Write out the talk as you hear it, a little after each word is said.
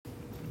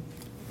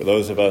For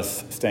those of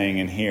us staying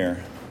in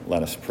here,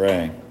 let us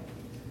pray.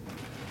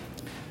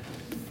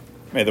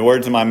 May the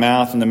words of my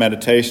mouth and the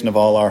meditation of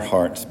all our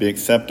hearts be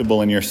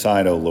acceptable in your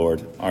sight, O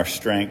Lord, our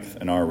strength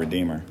and our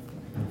Redeemer.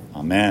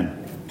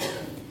 Amen.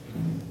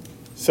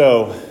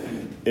 So,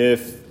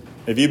 if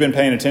you've been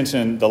paying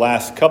attention the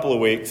last couple of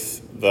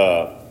weeks,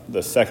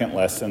 the second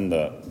lesson,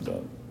 the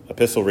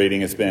epistle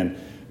reading has been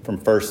from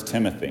 1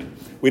 Timothy.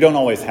 We don't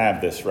always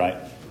have this, right?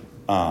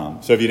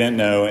 So if you didn't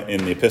know,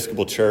 in the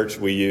Episcopal Church,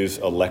 we use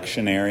a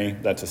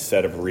lectionary. That's a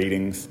set of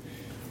readings.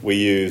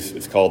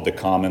 It's called the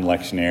Common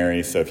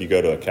Lectionary. So if you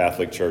go to a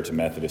Catholic church, a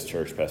Methodist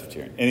church,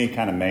 Presbyterian, any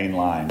kind of main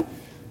line,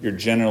 you're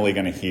generally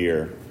going to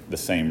hear the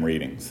same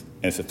readings.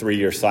 And it's a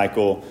 3-year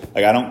cycle.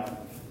 Like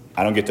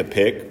I don't get to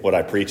pick what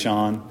I preach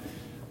on.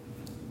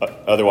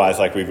 Otherwise,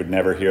 we would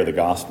never hear the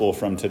gospel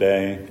from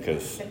today,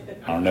 because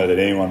I don't know that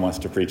anyone wants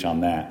to preach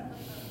on that,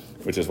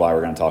 which is why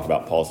we're going to talk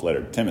about Paul's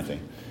letter to Timothy.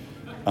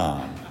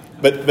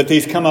 But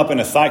these come up in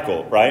a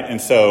cycle, right?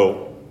 And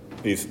so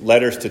these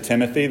letters to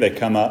Timothy, they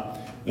come up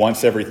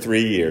once every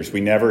 3 years. We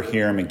never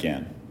hear them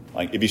again.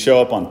 Like if you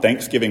show up on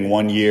Thanksgiving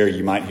one year,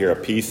 you might hear a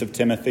piece of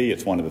Timothy.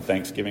 It's one of the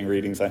Thanksgiving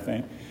readings, I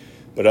think.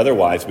 But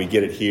otherwise, we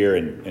get it here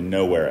and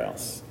nowhere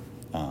else.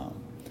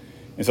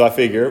 And so I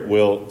figure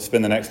we'll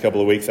spend the next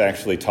couple of weeks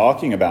actually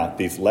talking about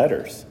these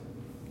letters.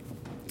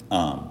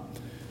 Paul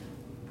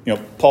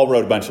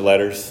wrote a bunch of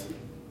letters.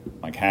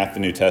 Like half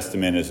the New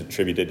Testament is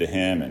attributed to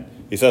him, and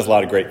he says a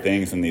lot of great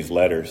things in these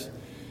letters.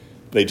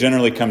 They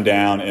generally come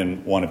down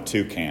in one of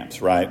two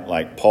camps, right?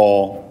 Like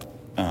Paul,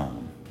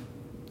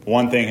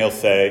 one thing he'll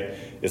say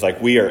is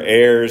we are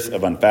heirs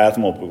of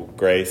unfathomable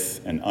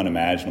grace and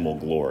unimaginable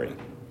glory.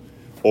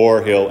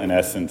 Or he'll, in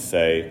essence,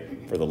 say,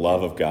 for the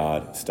love of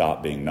God,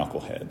 stop being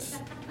knuckleheads.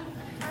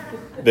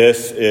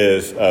 This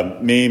is a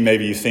meme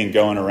maybe you've seen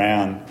going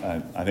around.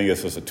 I think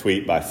this was a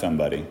tweet by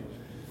somebody.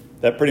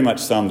 That pretty much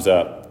sums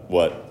up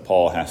what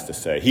Paul has to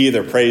say. He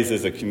either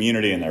praises a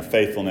community and their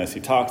faithfulness. He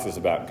talks us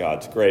about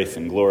God's grace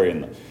and glory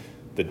and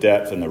the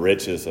depth and the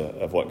riches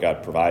of what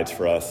God provides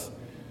for us.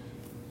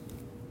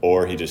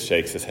 Or he just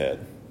shakes his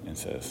head and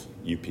says,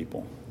 you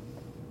people,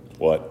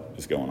 what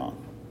is going on?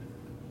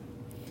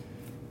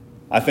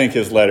 I think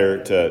his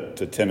letters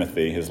to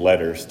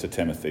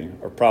Timothy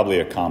are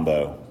probably a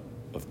combo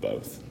of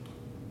both.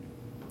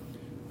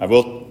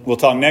 We'll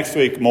talk next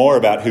week more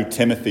about who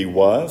Timothy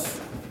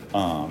was,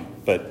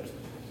 but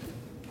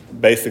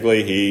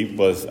basically he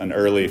was an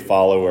early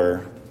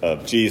follower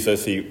of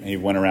Jesus. He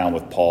went around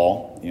with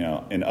Paul.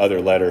 In other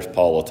letters,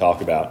 Paul will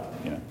talk about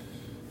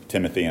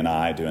Timothy and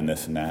I doing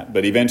this and that.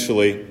 But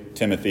eventually,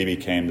 Timothy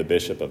became the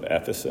bishop of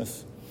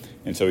Ephesus,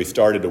 and so he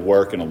started to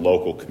work in a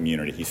local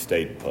community. He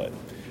stayed put.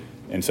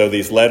 And so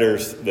these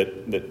letters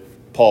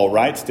that Paul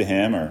writes to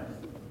him are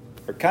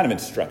kind of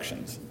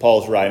instructions.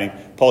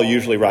 Paul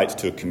usually writes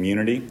to a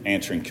community,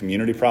 answering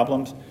community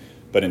problems.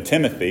 But in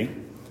Timothy,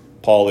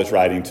 Paul is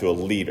writing to a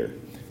leader.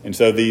 And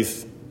so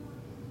these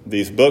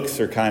letters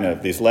are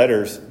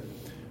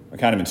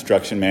kind of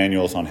instruction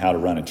manuals on how to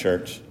run a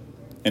church.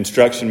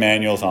 Instruction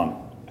manuals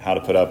on how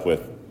to put up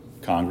with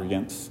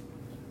congregants.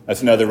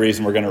 That's another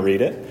reason we're going to read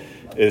it,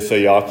 is so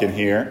y'all can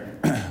hear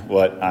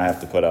what I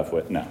have to put up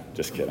with. No,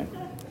 just kidding.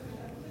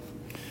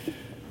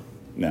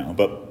 No,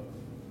 but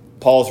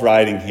Paul's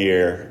writing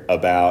here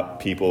about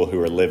people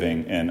who are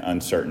living in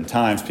uncertain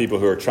times, people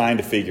who are trying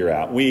to figure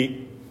out.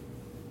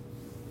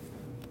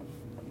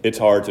 It's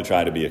hard to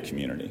try to be a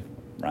community,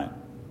 right?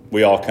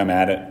 We all come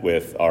at it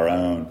with our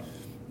own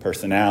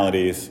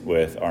personalities,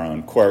 with our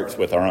own quirks,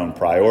 with our own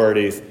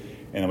priorities,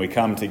 and then we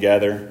come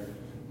together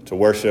to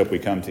worship, we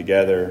come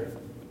together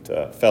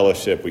to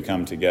fellowship, we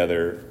come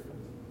together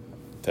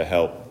to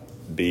help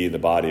be the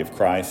body of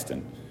Christ,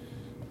 and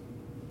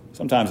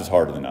sometimes it's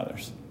harder than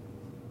others,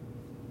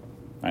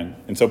 right?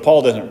 And so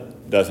Paul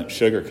doesn't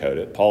sugarcoat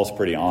it. Paul's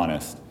pretty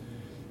honest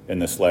in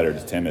this letter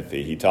to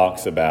Timothy. He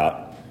talks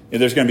about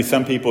there's going to be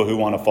some people who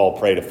want to fall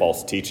prey to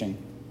false teaching.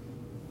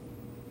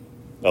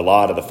 A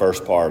lot of the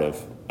first part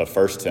of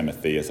 1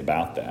 Timothy is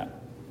about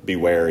that. Be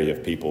wary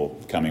of people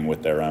coming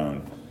with their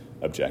own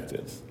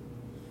objectives,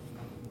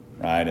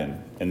 right?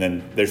 And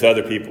then there's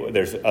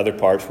other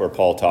parts where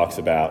Paul talks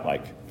about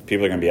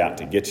people are going to be out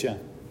to get you.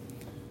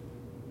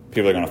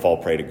 People are going to fall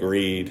prey to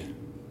greed,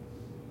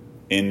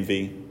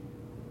 envy.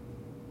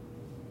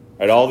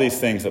 Right? All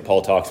these things that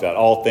Paul talks about,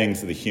 all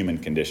things of the human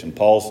condition.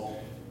 Paul's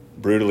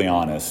brutally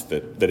honest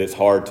that it's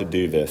hard to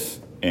do this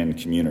in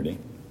community.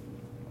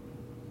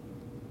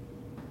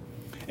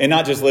 And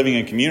not just living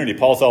in community,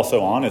 Paul's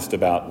also honest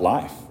about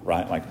life,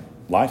 right?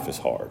 Life is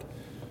hard.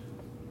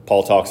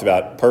 Paul talks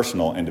about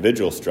personal,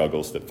 individual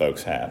struggles that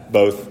folks have,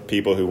 both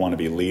people who want to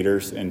be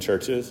leaders in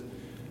churches,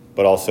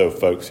 but also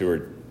folks who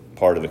are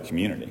part of the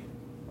community.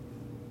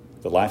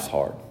 The life's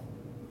hard,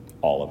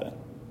 all of it.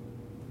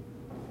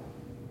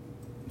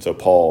 So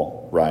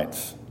Paul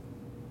writes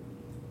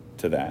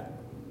to that.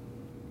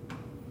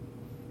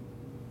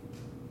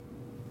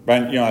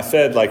 Right? I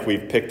said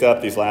we've picked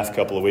up these last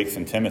couple of weeks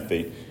in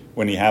Timothy.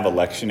 When you have a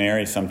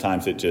lectionary,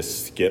 sometimes it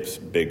just skips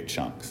big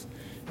chunks.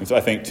 And so I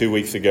think 2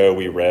 weeks ago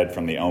we read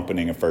from the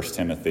opening of 1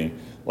 Timothy.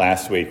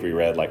 Last week we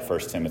read like 1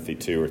 Timothy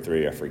 2 or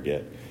 3, I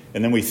forget.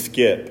 And then we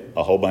skip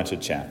a whole bunch of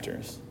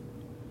chapters.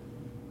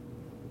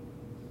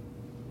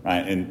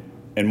 Right?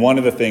 And one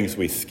of the things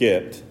we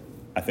skipped,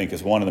 I think,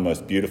 is one of the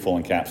most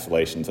beautiful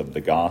encapsulations of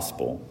the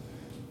gospel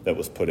that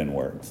was put in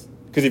words.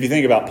 Because if you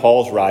think about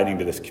Paul's writing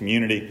to this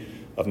community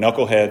of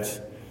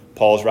knuckleheads,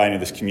 Paul's writing to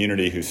this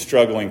community who's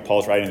struggling,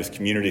 Paul's writing to this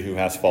community who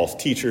has false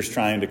teachers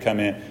trying to come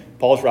in,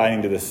 Paul's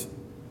writing to this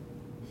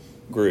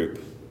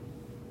group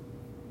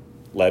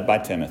led by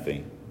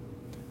Timothy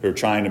who are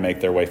trying to make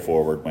their way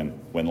forward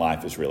when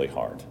life is really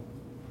hard.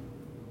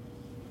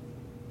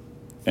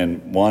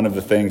 And one of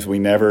the things we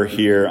never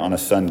hear on a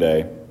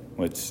Sunday,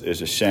 which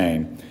is a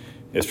shame,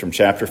 is from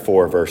chapter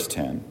 4, verse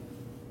 10.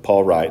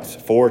 Paul writes,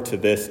 "For to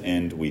this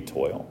end we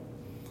toil."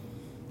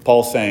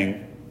 Paul's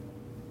saying,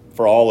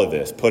 for all of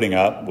this, putting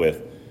up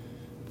with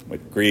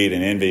greed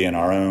and envy and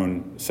our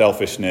own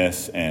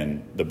selfishness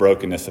and the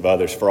brokenness of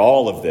others, for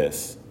all of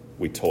this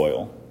we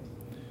toil,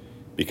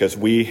 because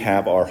we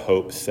have our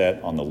hope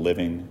set on the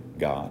living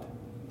God,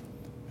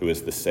 who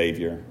is the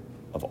Savior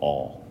of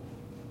all.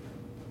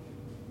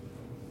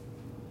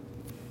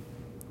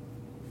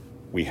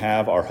 We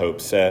have our hope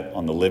set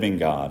on the living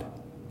God,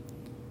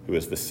 who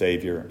is the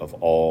Savior of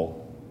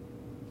all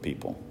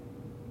people.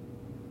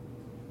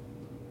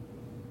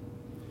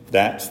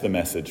 That's the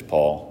message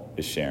Paul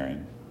is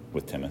sharing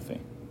with Timothy.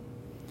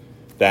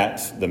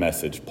 That's the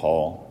message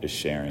Paul is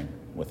sharing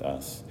with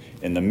us.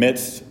 In the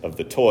midst of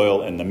the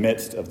toil, in the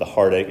midst of the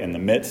heartache, in the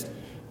midst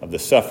of the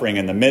suffering,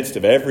 in the midst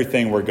of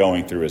everything we're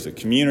going through as a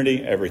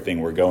community,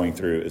 everything we're going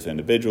through as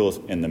individuals,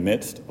 in the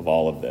midst of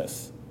all of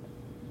this,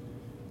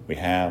 we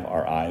have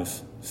our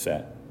eyes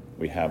set.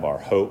 We have our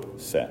hope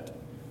set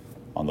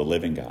on the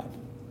living God,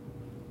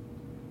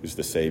 who's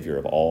the Savior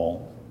of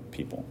all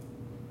people.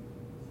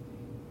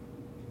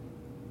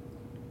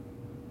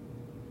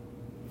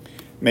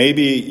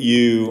 Maybe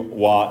you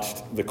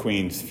watched the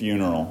Queen's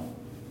funeral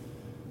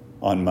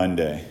on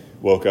Monday,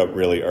 woke up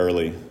really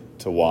early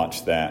to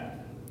watch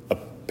that.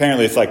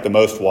 Apparently it's like the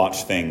most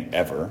watched thing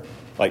ever.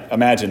 Like,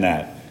 imagine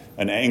that,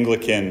 an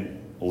Anglican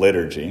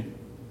liturgy,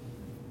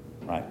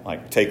 right?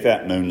 Like, take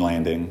that moon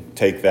landing,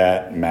 take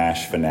that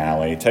MASH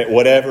finale, take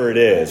whatever it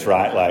is,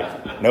 right?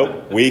 Like,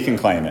 nope, we can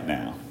claim it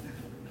now.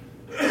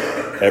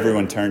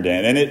 Everyone turned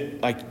in, and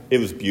it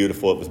was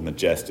beautiful, it was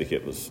majestic,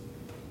 it was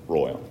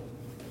royal.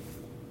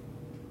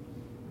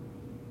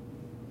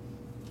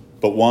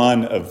 But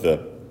one of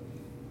the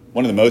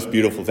most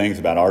beautiful things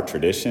about our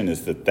tradition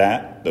is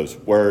that those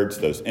words,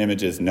 those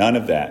images, none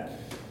of that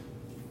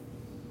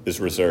is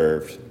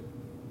reserved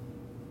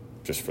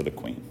just for the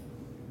Queen.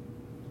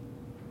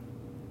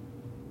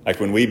 Like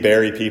when we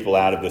bury people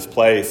out of this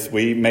place,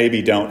 we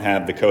maybe don't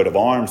have the coat of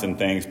arms and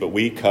things, but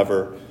we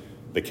cover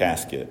the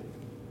casket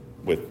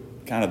with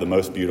kind of the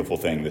most beautiful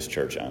thing this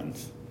church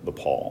owns, the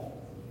pall.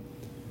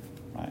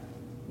 Right?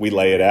 We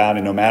lay it out,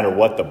 and no matter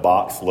what the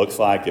box looks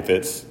like, if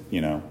it's,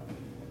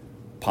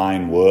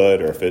 pine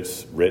wood or if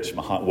it's rich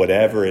mahogany,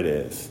 whatever it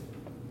is,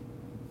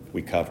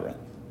 we cover it.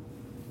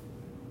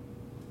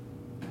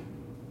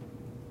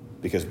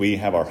 Because we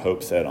have our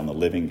hope set on the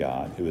living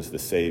God, who is the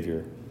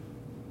Savior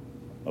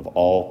of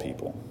all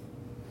people,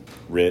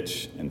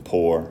 rich and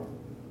poor,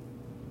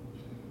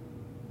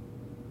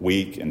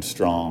 weak and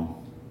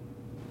strong,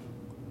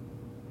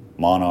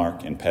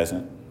 monarch and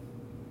peasant,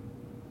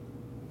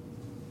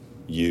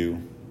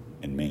 you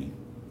and me,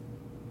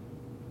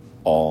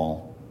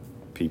 all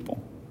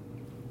people.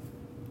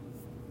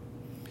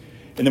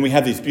 And then we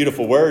have these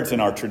beautiful words in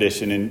our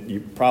tradition, and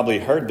you probably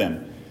heard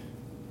them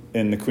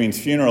in the Queen's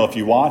funeral if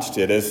you watched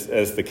it,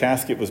 as the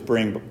casket was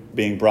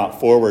being brought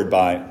forward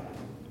by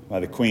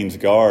the Queen's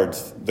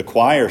guards. The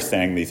choir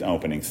sang these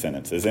opening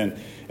sentences. And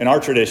in our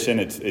tradition,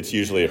 it's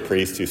usually a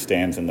priest who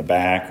stands in the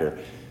back, or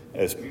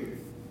as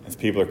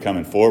people are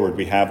coming forward,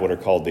 we have what are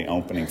called the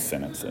opening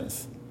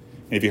sentences.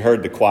 And if you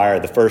heard the choir,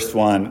 the first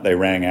one they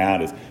rang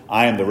out is,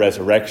 "I am the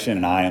resurrection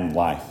and I am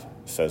life,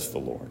 says the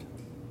Lord."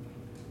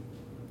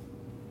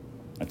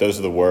 And those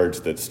are the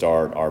words that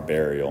start our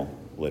burial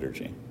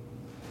liturgy.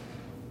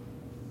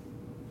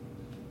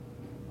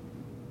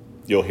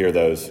 You'll hear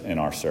those in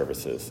our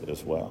services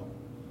as well.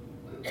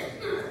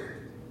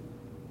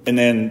 And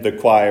then the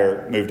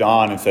choir moved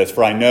on and says,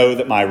 "For I know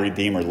that my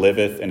Redeemer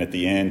liveth, and at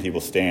the end he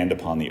will stand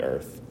upon the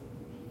earth."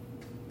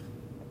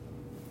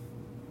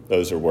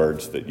 Those are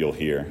words that you'll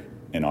hear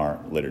in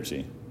our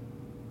liturgy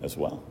as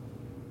well.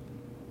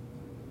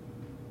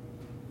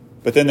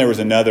 But then there was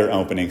another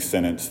opening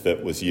sentence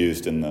that was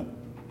used in the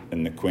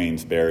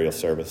Queen's burial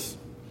service.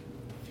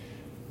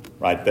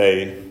 Right?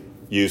 They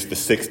used the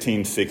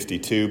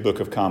 1662 Book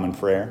of Common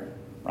Prayer.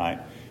 Right?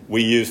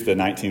 We used the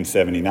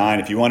 1979.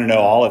 If you want to know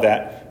all of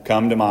that,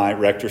 come to my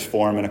Rector's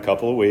Forum in a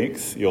couple of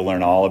weeks. You'll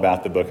learn all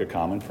about the Book of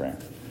Common Prayer.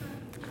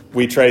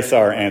 We trace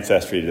our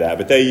ancestry to that,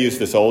 but they used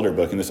this older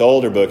book, and this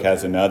older book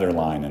has another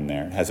line in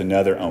there. It has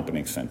another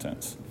opening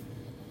sentence.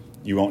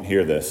 You won't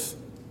hear this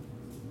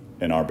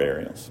in our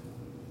burials.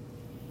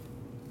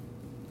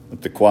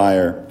 But the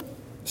choir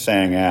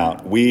sang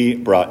out, "We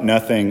brought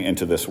nothing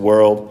into this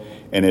world,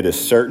 and it is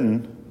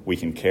certain we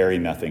can carry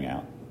nothing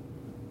out."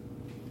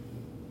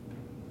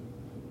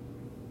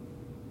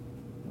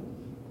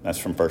 That's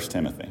from 1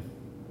 Timothy.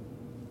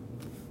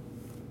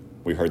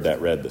 We heard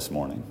that read this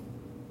morning.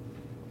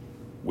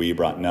 We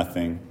brought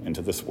nothing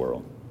into this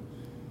world,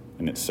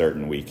 and it's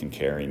certain we can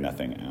carry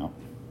nothing out.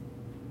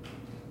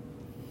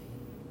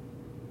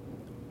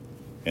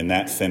 In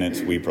that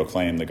sentence, we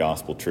proclaim the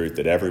gospel truth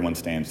that everyone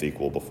stands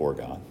equal before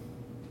God.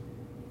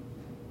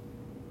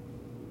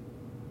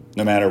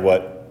 No matter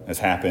what has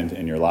happened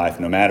in your life,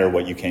 no matter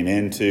what you came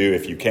into,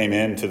 if you came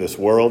into this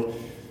world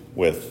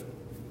with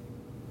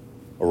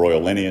a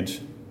royal lineage,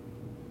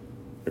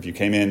 or if you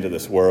came into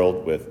this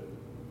world with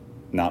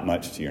not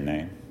much to your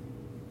name,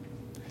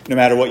 no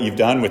matter what you've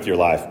done with your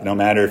life, no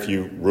matter if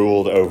you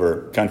ruled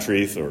over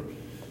countries or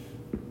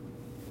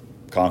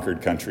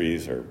conquered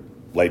countries or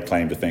laid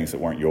claim to things that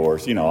weren't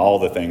yours, all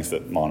the things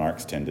that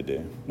monarchs tend to do.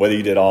 Whether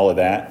you did all of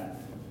that,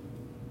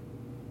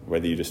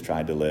 whether you just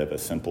tried to live a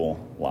simple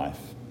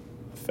life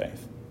of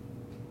faith.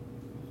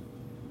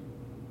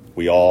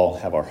 We all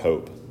have our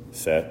hope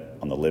set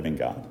on the living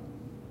God,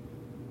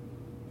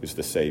 who's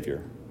the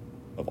Savior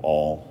of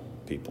all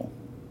people,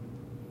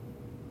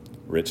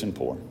 rich and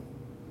poor,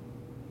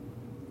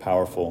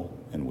 powerful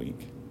and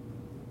weak,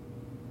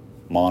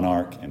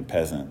 monarch and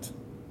peasant,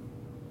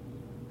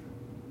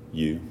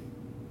 you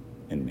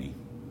and me.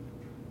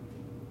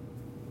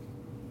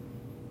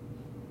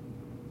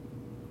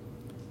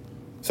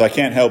 So I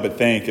can't help but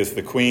think, as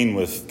the queen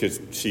because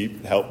she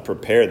helped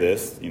prepare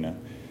this,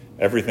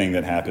 everything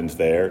that happens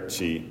there,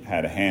 she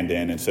had a hand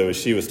in. And so as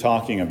she was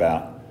talking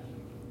about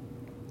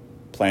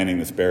planning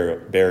this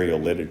burial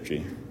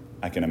liturgy,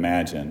 I can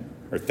imagine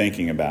her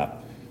thinking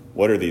about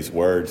what are these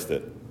words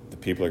that the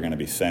people are going to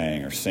be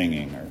saying or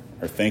singing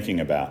or thinking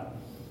about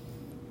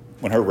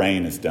when her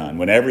reign is done,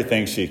 when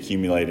everything she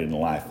accumulated in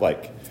life,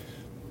 like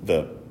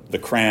the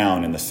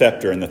crown and the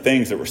scepter and the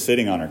things that were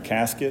sitting on her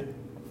casket,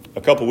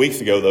 a couple weeks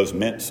ago, those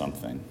meant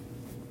something.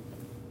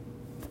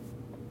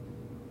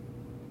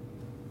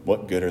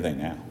 What good are they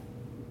now?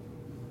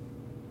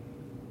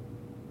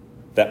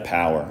 That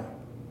power,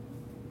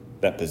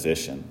 that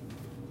position,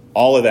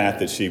 all of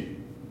that she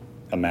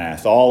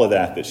amassed, all of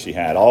that she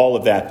had, all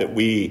of that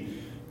we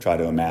try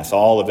to amass,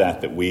 all of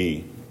that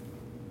we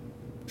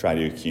try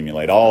to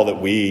accumulate, all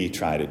that we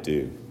try to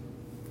do.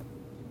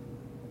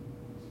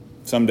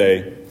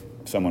 Someday,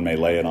 someone may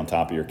lay it on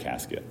top of your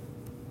casket.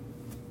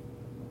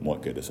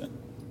 What good is it?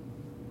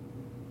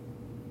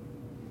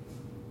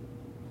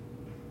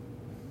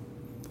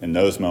 In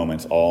those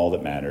moments, all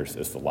that matters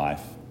is the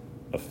life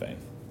of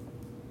faith.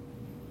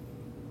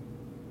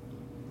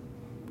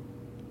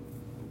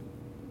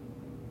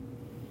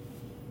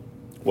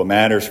 What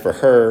matters for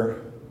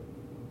her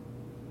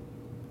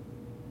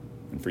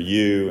and for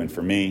you and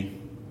for me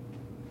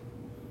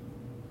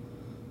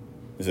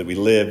is that we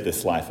live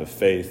this life of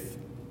faith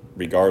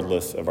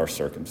regardless of our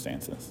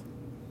circumstances.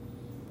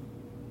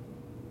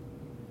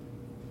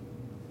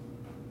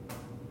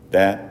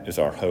 That is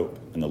our hope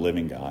in the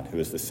living God, who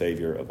is the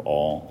Savior of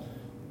all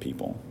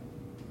people.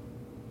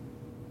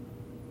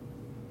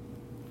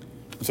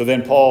 So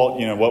then Paul,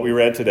 what we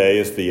read today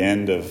is the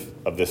end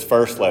of this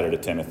first letter to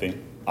Timothy.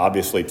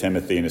 Obviously,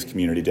 Timothy and his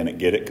community didn't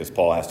get it because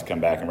Paul has to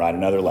come back and write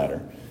another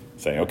letter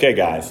saying, okay,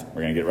 guys,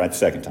 we're going to get it right the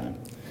second time.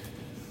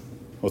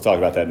 We'll talk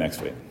about that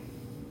next week.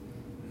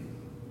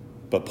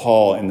 But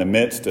Paul, in the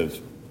midst of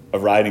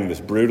writing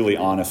this brutally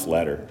honest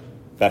letter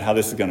about how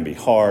this is going to be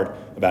hard,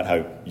 about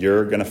how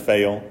you're going to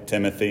fail,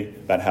 Timothy,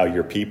 about how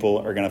your people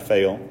are going to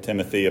fail,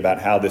 Timothy,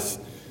 about how you're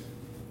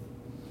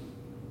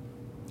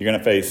going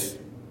to face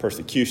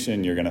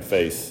persecution, you're going to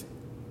face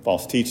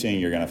false teaching,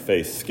 you're going to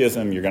face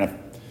schism, you're going to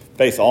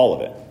face all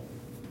of it.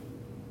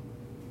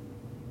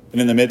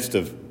 And in the midst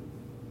of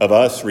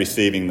us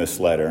receiving this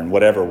letter and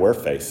whatever we're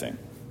facing,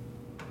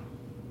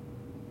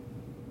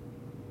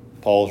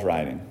 Paul's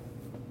writing,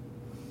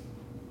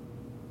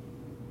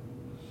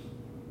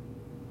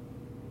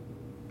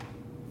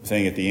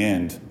 saying at the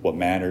end, what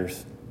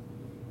matters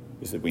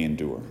is that we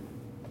endure.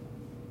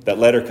 That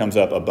letter comes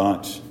up a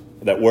bunch.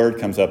 That word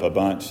comes up a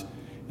bunch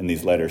in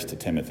these letters to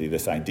Timothy,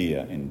 this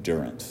idea,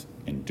 endurance,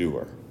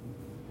 endure.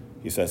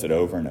 He says it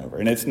over and over.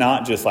 And it's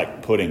not just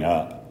like putting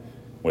up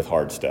with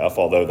hard stuff,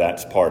 although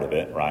that's part of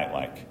it, right?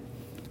 Like,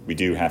 we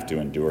do have to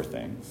endure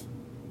things.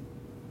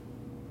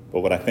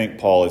 But what I think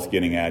Paul is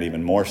getting at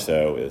even more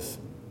so is,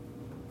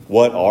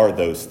 what are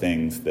those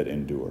things that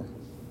endure?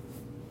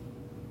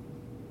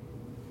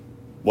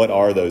 What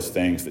are those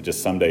things that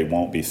just someday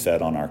won't be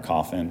set on our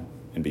coffin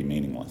and be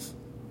meaningless?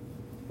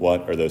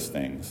 What are those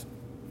things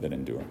that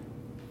endure?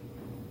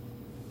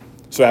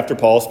 So after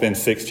Paul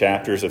spends 6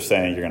 chapters of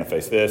saying you're going to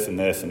face this and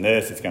this and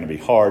this, it's going to be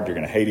hard, you're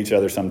going to hate each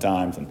other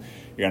sometimes, and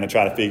you're going to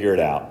try to figure it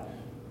out,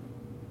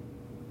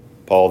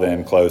 Paul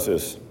then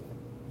closes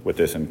with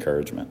this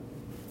encouragement.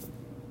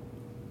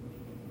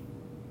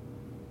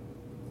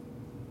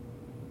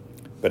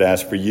 But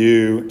as for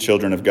you,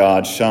 children of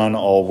God, shun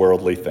all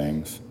worldly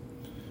things.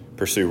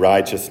 Pursue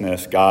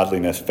righteousness,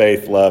 godliness,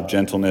 faith, love,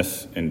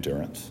 gentleness,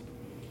 endurance.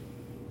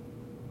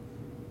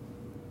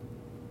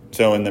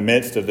 So in the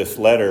midst of this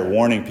letter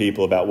warning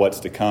people about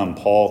what's to come,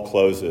 Paul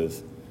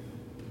closes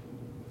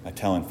by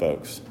telling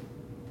folks,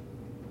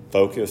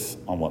 focus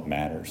on what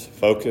matters.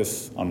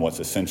 Focus on what's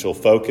essential.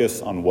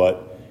 Focus on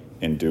what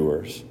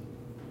endures.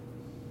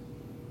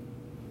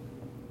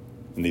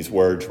 And these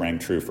words rang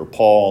true for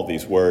Paul.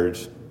 These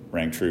words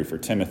rang true for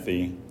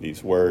Timothy.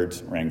 These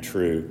words rang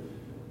true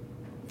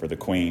for the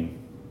Queen.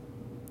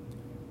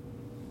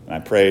 And I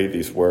pray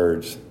these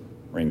words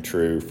ring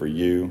true for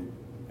you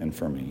and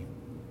for me.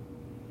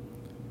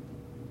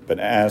 But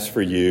as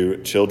for you,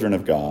 children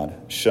of God,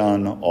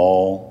 shun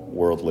all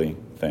worldly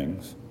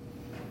things.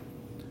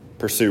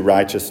 Pursue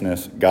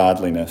righteousness,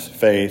 godliness,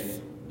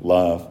 faith,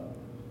 love,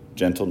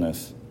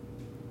 gentleness,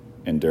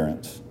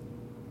 endurance.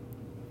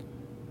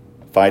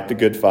 Fight the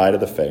good fight of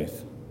the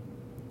faith.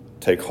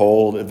 Take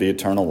hold of the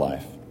eternal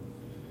life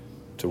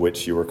to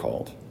which you were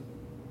called.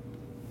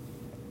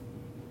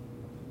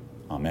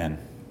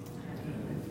 Amen.